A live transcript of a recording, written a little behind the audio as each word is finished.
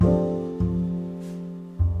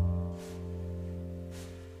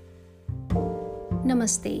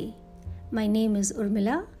Namaste. My name is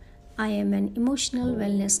Urmila. I am an emotional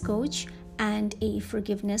wellness coach and a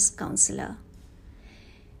forgiveness counselor.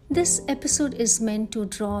 This episode is meant to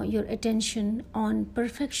draw your attention on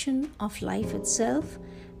perfection of life itself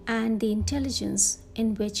and the intelligence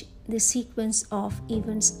in which the sequence of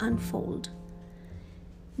events unfold.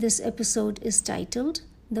 This episode is titled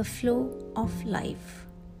The Flow of Life.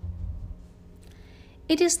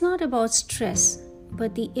 It is not about stress,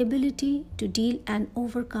 but the ability to deal and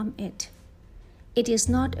overcome it. It is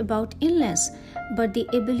not about illness, but the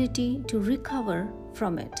ability to recover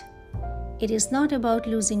from it. It is not about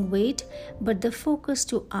losing weight, but the focus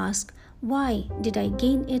to ask, why did I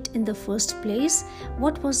gain it in the first place?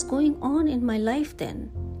 What was going on in my life then?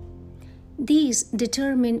 These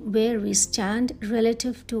determine where we stand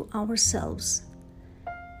relative to ourselves.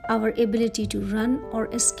 Our ability to run or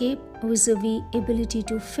escape vis-a-vis ability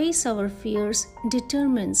to face our fears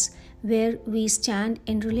determines where we stand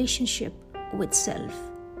in relationship with self.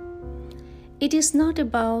 It is not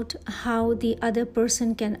about how the other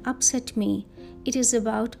person can upset me. It is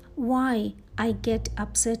about why I get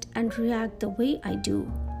upset and react the way I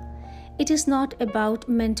do. It is not about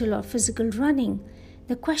mental or physical running.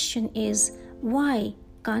 The question is, why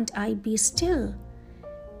can't I be still?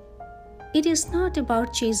 It is not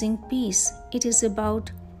about chasing peace. It is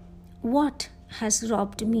about what has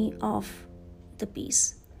robbed me of the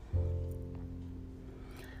peace.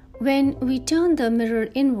 When we turn the mirror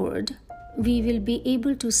inward, we will be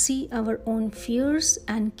able to see our own fears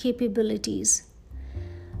and capabilities.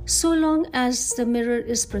 So long as the mirror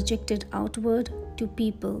is projected outward to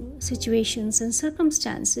people, situations, and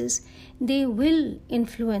circumstances, they will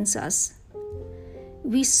influence us.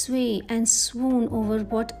 We sway and swoon over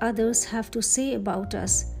what others have to say about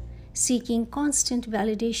us, seeking constant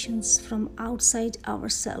validations from outside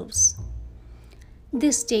ourselves.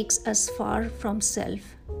 This takes us far from self.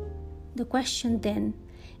 The question then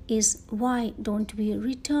is, why don't we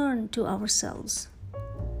return to ourselves?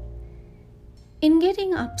 In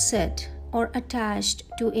getting upset or attached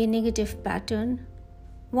to a negative pattern,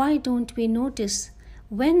 why don't we notice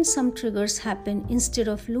when some triggers happen instead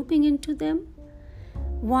of looping into them?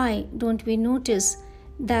 Why don't we notice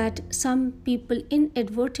that some people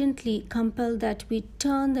inadvertently compel that we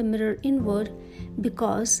turn the mirror inward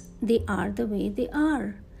because they are the way they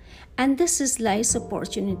are? And this is life's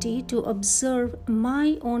opportunity to observe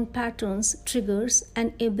my own patterns, triggers,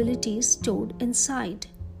 and abilities stored inside.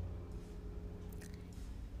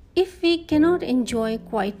 If we cannot enjoy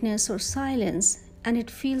quietness or silence and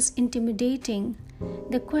it feels intimidating,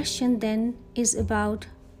 the question then is about,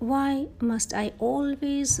 why must I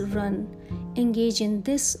always run, engage in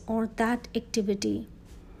this or that activity?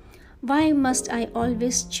 Why must I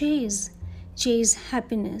always chase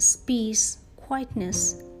happiness, peace,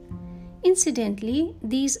 quietness? Incidentally,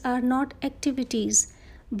 these are not activities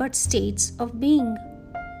but states of being.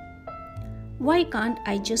 Why can't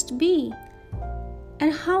I just be?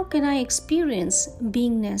 And how can I experience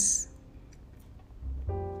beingness?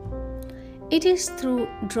 It is through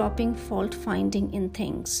dropping fault-finding in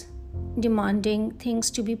things, demanding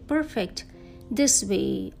things to be perfect, this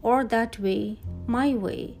way or that way, my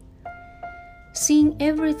way. Seeing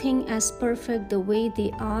everything as perfect the way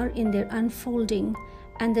they are in their unfolding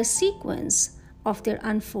and the sequence of their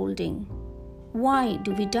unfolding. Why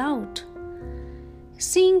do we doubt?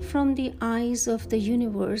 Seeing from the eyes of the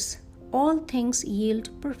universe, all things yield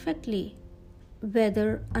perfectly.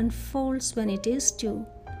 Weather unfolds when it is to.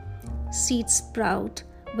 Seeds sprout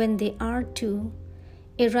when they are to.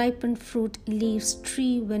 A ripened fruit leaves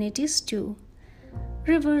tree when it is to.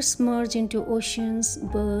 Rivers merge into oceans,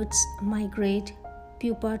 birds migrate,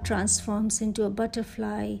 pupa transforms into a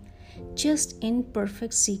butterfly, just in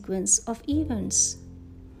perfect sequence of events.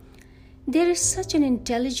 There is such an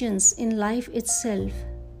intelligence in life itself.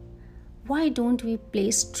 Why don't we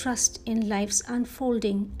place trust in life's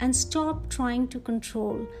unfolding and stop trying to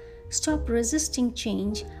control, stop resisting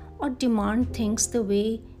change, or demand things the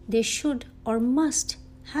way they should or must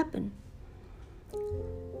happen?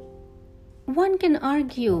 One can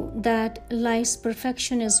argue that life's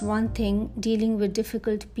perfection is one thing, dealing with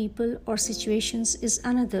difficult people or situations is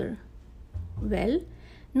another. Well,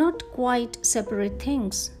 not quite separate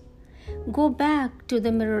things. Go back to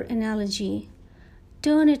the mirror analogy.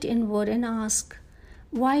 Turn it inward and ask,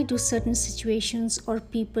 why do certain situations or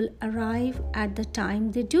people arrive at the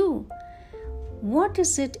time they do? What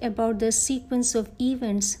is it about the sequence of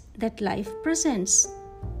events that life presents?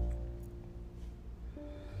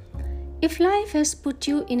 If life has put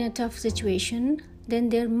you in a tough situation, then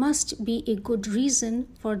there must be a good reason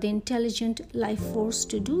for the intelligent life force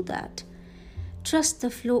to do that. Trust the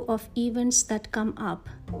flow of events that come up.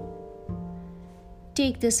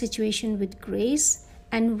 Take the situation with grace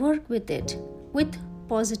and work with it with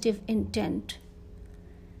positive intent.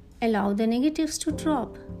 Allow the negatives to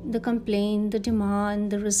drop, the complaint, the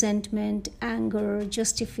demand, the resentment, anger,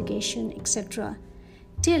 justification, etc.,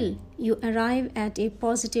 till you arrive at a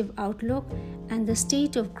positive outlook and the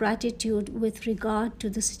state of gratitude with regard to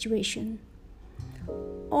the situation.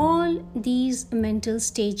 All these mental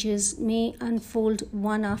stages may unfold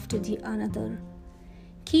one after the another.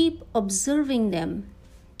 Keep observing them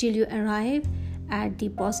till you arrive at the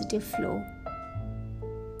positive flow.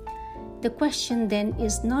 The question then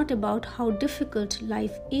is not about how difficult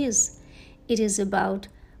life is, it is about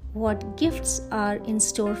what gifts are in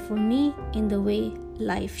store for me in the way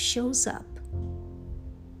life shows up.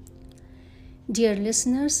 Dear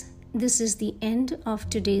listeners, this is the end of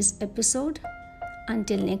today's episode.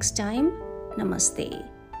 Until next time,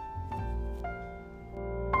 Namaste.